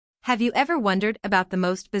Have you ever wondered about the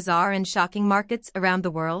most bizarre and shocking markets around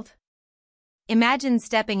the world? Imagine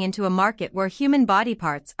stepping into a market where human body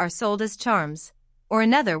parts are sold as charms, or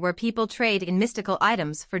another where people trade in mystical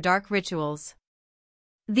items for dark rituals.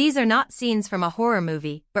 These are not scenes from a horror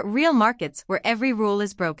movie, but real markets where every rule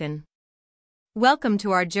is broken. Welcome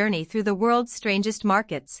to our journey through the world's strangest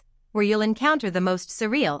markets, where you'll encounter the most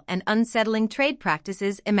surreal and unsettling trade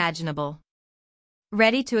practices imaginable.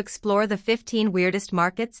 Ready to explore the 15 weirdest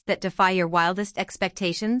markets that defy your wildest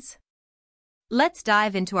expectations? Let's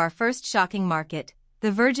dive into our first shocking market, the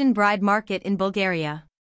Virgin Bride Market in Bulgaria.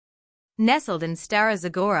 Nestled in Stara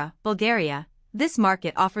Zagora, Bulgaria, this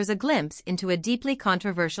market offers a glimpse into a deeply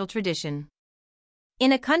controversial tradition.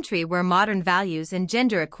 In a country where modern values and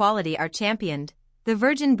gender equality are championed, the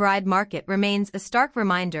Virgin Bride Market remains a stark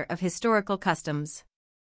reminder of historical customs.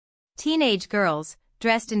 Teenage girls,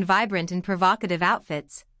 dressed in vibrant and provocative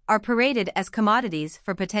outfits, are paraded as commodities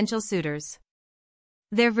for potential suitors.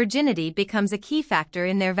 Their virginity becomes a key factor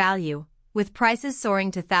in their value, with prices soaring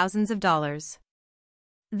to thousands of dollars.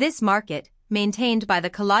 This market, maintained by the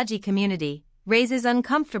Kalaji community, raises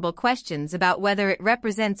uncomfortable questions about whether it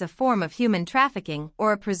represents a form of human trafficking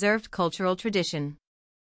or a preserved cultural tradition.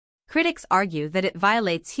 Critics argue that it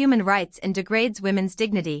violates human rights and degrades women's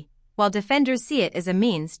dignity, while defenders see it as a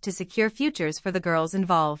means to secure futures for the girls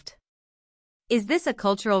involved. Is this a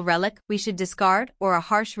cultural relic we should discard or a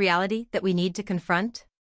harsh reality that we need to confront?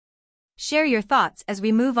 Share your thoughts as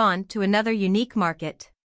we move on to another unique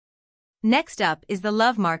market. Next up is the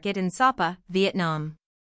Love Market in Sapa, Vietnam.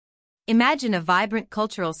 Imagine a vibrant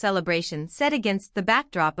cultural celebration set against the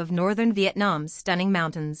backdrop of northern Vietnam's stunning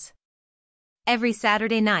mountains. Every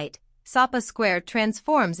Saturday night, Sapa Square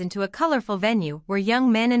transforms into a colorful venue where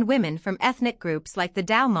young men and women from ethnic groups like the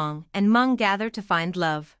Dao Hmong and Hmong gather to find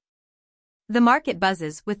love. The market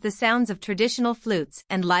buzzes with the sounds of traditional flutes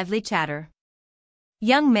and lively chatter.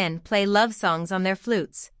 Young men play love songs on their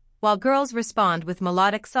flutes, while girls respond with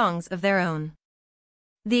melodic songs of their own.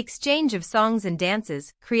 The exchange of songs and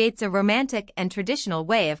dances creates a romantic and traditional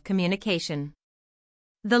way of communication.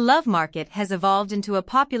 The love market has evolved into a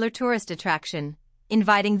popular tourist attraction,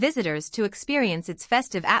 inviting visitors to experience its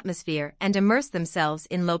festive atmosphere and immerse themselves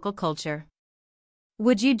in local culture.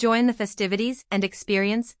 Would you join the festivities and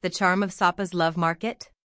experience the charm of Sapa's love market?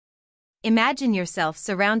 Imagine yourself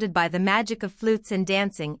surrounded by the magic of flutes and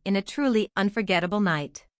dancing in a truly unforgettable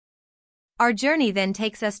night. Our journey then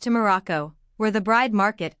takes us to Morocco, where the bride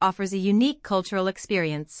market offers a unique cultural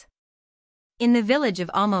experience. In the village of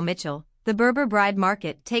Almo Mitchell, the Berber bride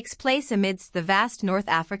market takes place amidst the vast North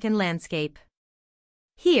African landscape.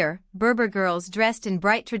 Here, Berber girls dressed in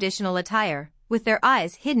bright traditional attire, with their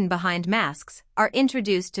eyes hidden behind masks, are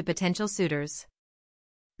introduced to potential suitors.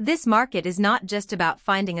 This market is not just about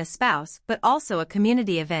finding a spouse but also a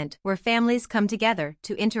community event where families come together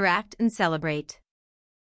to interact and celebrate.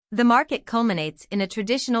 The market culminates in a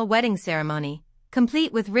traditional wedding ceremony,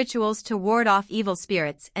 complete with rituals to ward off evil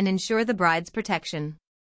spirits and ensure the bride's protection.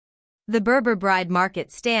 The Berber bride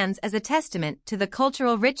market stands as a testament to the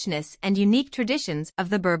cultural richness and unique traditions of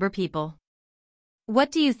the Berber people.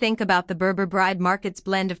 What do you think about the Berber bride market's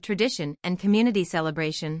blend of tradition and community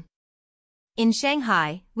celebration? In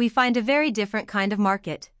Shanghai, we find a very different kind of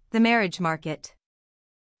market, the marriage market.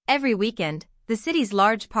 Every weekend, the city's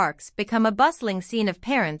large parks become a bustling scene of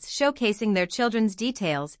parents showcasing their children's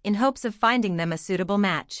details in hopes of finding them a suitable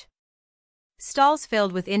match. Stalls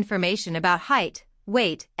filled with information about height,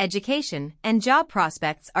 weight, education, and job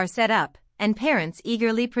prospects are set up, and parents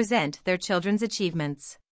eagerly present their children's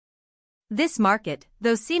achievements. This market,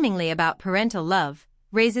 though seemingly about parental love,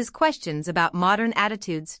 raises questions about modern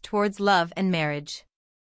attitudes towards love and marriage.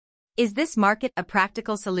 Is this market a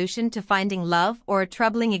practical solution to finding love or a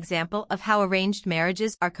troubling example of how arranged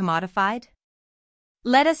marriages are commodified?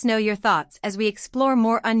 Let us know your thoughts as we explore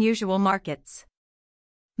more unusual markets.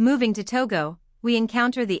 Moving to Togo, we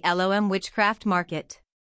encounter the LOM Witchcraft Market.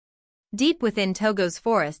 Deep within Togo's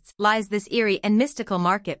forests lies this eerie and mystical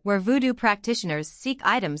market where voodoo practitioners seek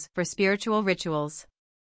items for spiritual rituals.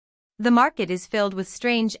 The market is filled with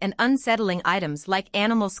strange and unsettling items like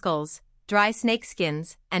animal skulls, dry snake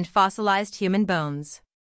skins, and fossilized human bones.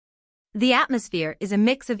 The atmosphere is a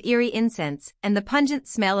mix of eerie incense and the pungent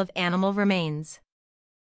smell of animal remains.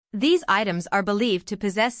 These items are believed to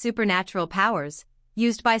possess supernatural powers,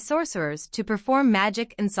 used by sorcerers to perform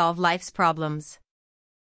magic and solve life's problems.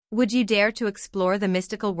 Would you dare to explore the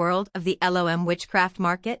mystical world of the LOM Witchcraft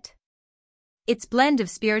Market? Its blend of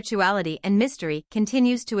spirituality and mystery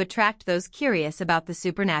continues to attract those curious about the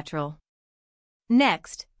supernatural.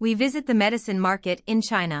 Next, we visit the medicine market in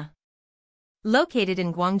China. Located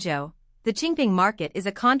in Guangzhou, the Qingping market is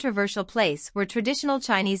a controversial place where traditional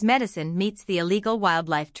Chinese medicine meets the illegal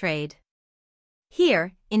wildlife trade.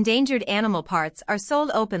 Here, endangered animal parts are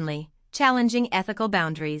sold openly, challenging ethical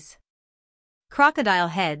boundaries. Crocodile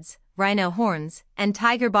heads, rhino horns, and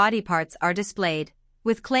tiger body parts are displayed,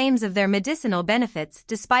 with claims of their medicinal benefits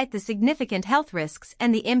despite the significant health risks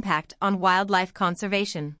and the impact on wildlife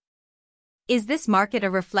conservation. Is this market a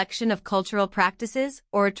reflection of cultural practices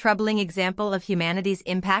or a troubling example of humanity's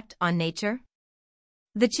impact on nature?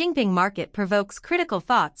 The Qingping market provokes critical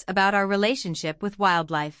thoughts about our relationship with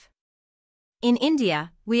wildlife. In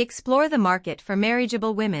India, we explore the market for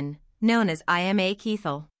marriageable women, known as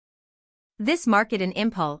Immerse. This market in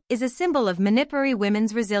Imphal is a symbol of Manipuri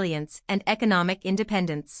women's resilience and economic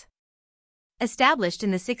independence. Established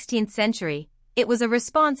in the 16th century, it was a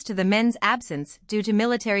response to the men's absence due to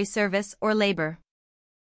military service or labor.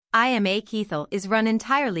 Immerse is run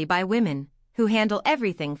entirely by women, who handle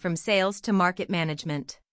everything from sales to market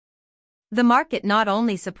management. The market not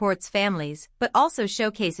only supports families but also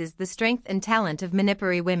showcases the strength and talent of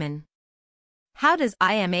Manipuri women. How does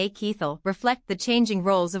Immerse reflect the changing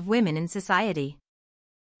roles of women in society?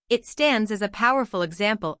 It stands as a powerful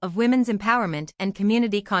example of women's empowerment and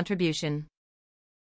community contribution.